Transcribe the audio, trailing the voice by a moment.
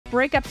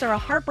Breakups are a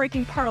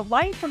heartbreaking part of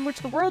life from which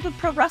the world of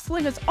pro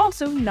wrestling is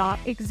also not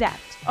exempt.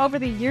 Over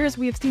the years,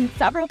 we have seen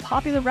several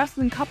popular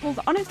wrestling couples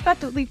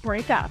unexpectedly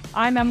break up.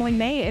 I'm Emily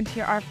May, and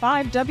here are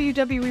 5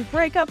 WWE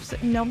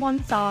breakups no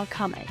one saw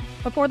coming.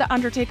 Before The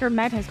Undertaker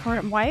met his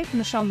current wife,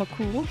 Michelle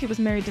McCool, he was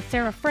married to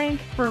Sara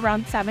for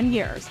around 7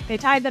 years. They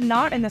tied the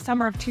knot in the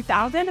summer of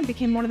 2000 and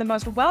became one of the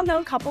most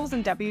well-known couples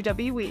in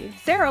WWE.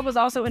 Sara was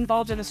also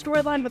involved in a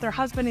storyline with her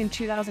husband in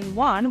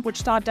 2001,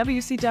 which saw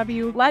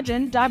WCW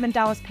legend Diamond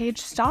Dallas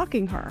Page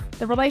stalking her.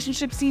 The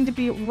relationship seemed to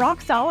be rock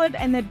solid,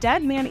 and the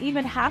dead man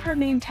even had her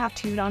name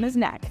tattooed on his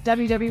neck.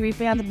 WWE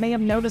fans may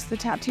have noticed the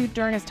tattoo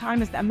during his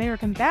time as the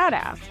American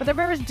Badass, but their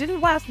marriage didn't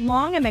last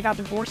long and they got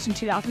divorced in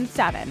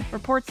 2007.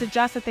 Reports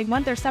suggest that they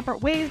went their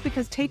separate ways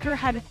because Taker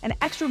had an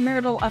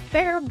extramarital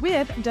affair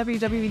with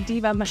WWE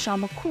diva Michelle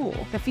McCool.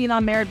 The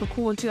Phenom married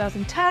McCool in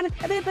 2010,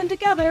 and they've been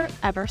together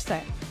ever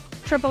since.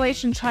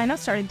 H and Chyna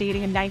started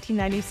dating in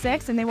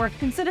 1996, and they were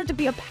considered to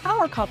be a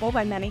power couple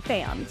by many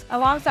fans.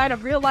 Alongside a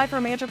real-life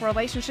romantic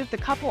relationship, the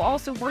couple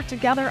also worked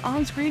together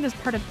on-screen as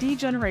part of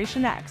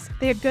D-Generation X.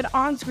 They had good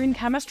on-screen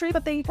chemistry,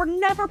 but they were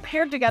never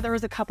paired together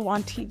as a couple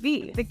on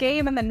TV. The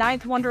Game and the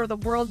Ninth Wonder of the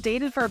World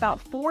dated for about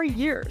 4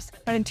 years,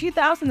 but in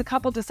 2000, the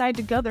couple decided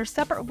to go their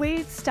separate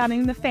ways,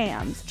 stunning the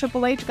fans.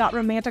 Triple H got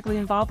romantically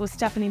involved with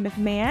Stephanie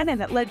McMahon,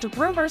 and it led to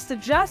rumors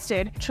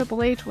suggested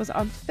Triple H was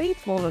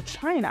unfaithful to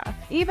Chyna.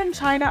 Even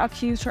Chyna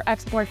accused her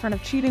ex-boyfriend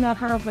of cheating on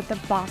her with the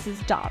boss's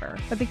daughter,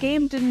 but the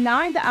Game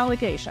denied the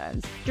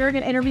allegations. During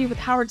an interview with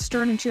Howard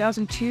Stern in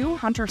 2002,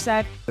 Hunter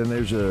said, "And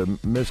there's a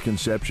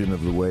misconception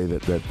of the way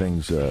that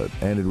things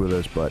ended with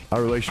us, but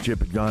our relationship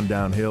had gone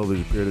downhill.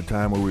 There's a period of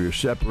time where we were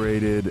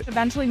separated."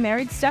 Eventually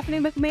married Stephanie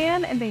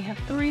McMahon, and they have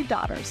 3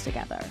 daughters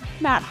together.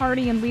 Matt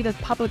Hardy and Lita's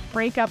public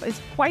breakup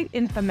is quite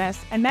infamous,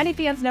 and many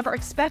fans never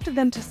expected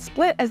them to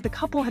split as the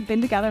couple had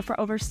been together for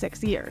over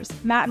 6 years.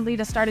 Matt and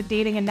Lita started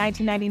dating in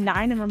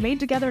 1999 and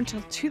remained together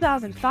until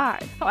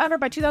 2005. However,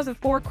 by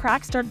 2004,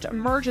 cracks started to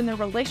emerge in their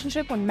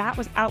relationship when Matt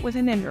was out with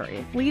an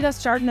injury. Lita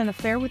started an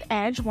affair with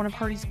Edge, one of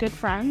Hardy's good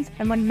friends,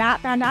 and when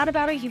Matt found out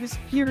about it, he was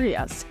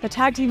furious. The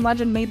tag team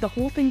legend made the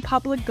whole thing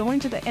public, going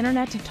to the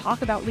internet to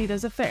talk about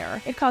Lita's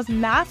affair. It caused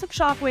massive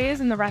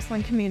shockwaves in the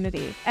wrestling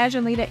community. Edge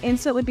and Lita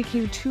instantly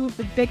became 2 of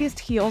the biggest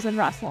heels in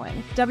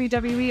wrestling.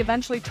 WWE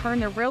eventually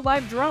turned their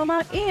real-life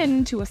drama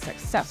into a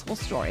successful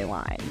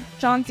storyline.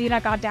 John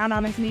Cena got down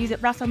on his knees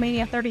at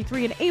WrestleMania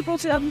 33 in April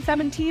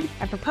 2017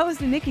 and proposed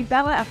to Nikki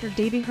after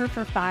dating her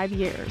for 5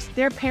 years.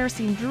 Their pair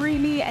seemed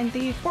dreamy, and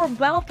they were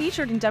well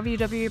featured in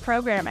WWE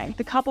programming.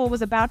 The couple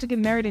was about to get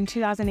married in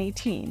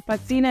 2018, but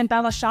Cena and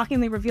Bella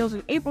shockingly revealed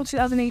in April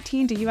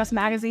 2018 to US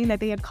Magazine that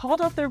they had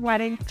called off their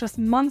wedding just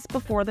months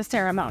before the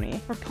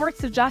ceremony. Reports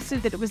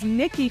suggested that it was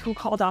Nikki who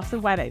called off the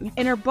wedding.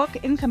 In her book,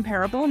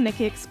 Incomparable,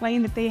 Nikki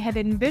explained that they had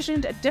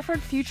envisioned a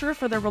different future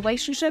for their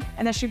relationship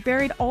and that she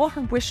buried all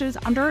her wishes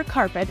under a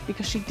carpet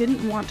because she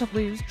didn't want to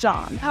lose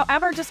John.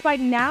 However, despite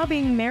now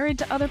being married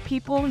to other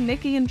people,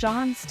 Nikki and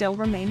John still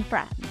remain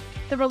friends.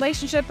 The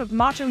relationship of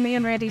Macho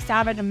Man Randy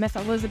Savage and Miss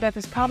Elizabeth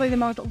is probably the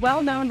most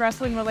well-known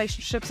wrestling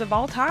relationships of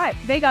all time.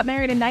 They got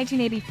married in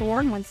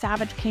 1984, and when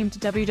Savage came to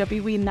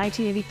WWE in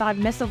 1985,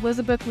 Miss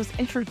Elizabeth was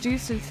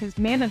introduced as his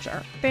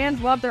manager. Fans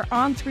loved their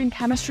on-screen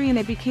chemistry, and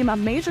they became a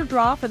major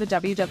draw for the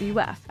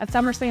WWF. At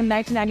SummerSlam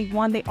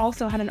 1991, they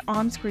also had an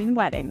on-screen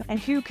wedding. And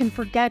who can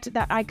forget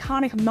that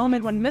iconic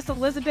moment when Miss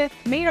Elizabeth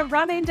made a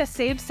run-in to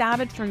save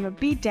Savage from a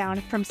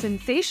beatdown from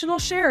Sensational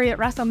Sherry at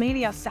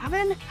WrestleMania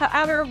 7?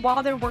 However,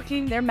 while they're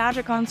working their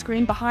magic on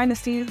screen, behind the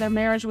scenes, their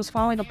marriage was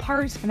falling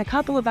apart, and the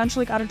couple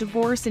eventually got a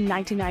divorce in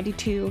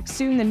 1992.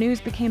 Soon, the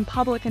news became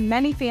public, and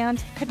many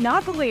fans could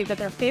not believe that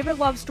their favorite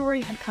love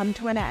story had come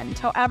to an end.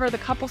 However, the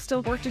couple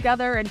still worked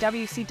together in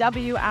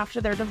WCW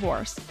after their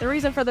divorce. The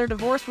reason for their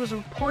divorce was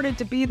reported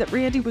to be that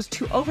Randy was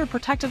too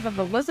overprotective of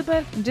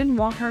Elizabeth and didn't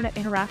want her to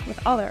interact with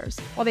others.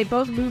 While they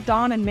both moved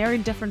on and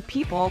married different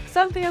people,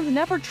 some fans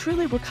never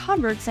truly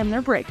recovered from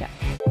their breakup.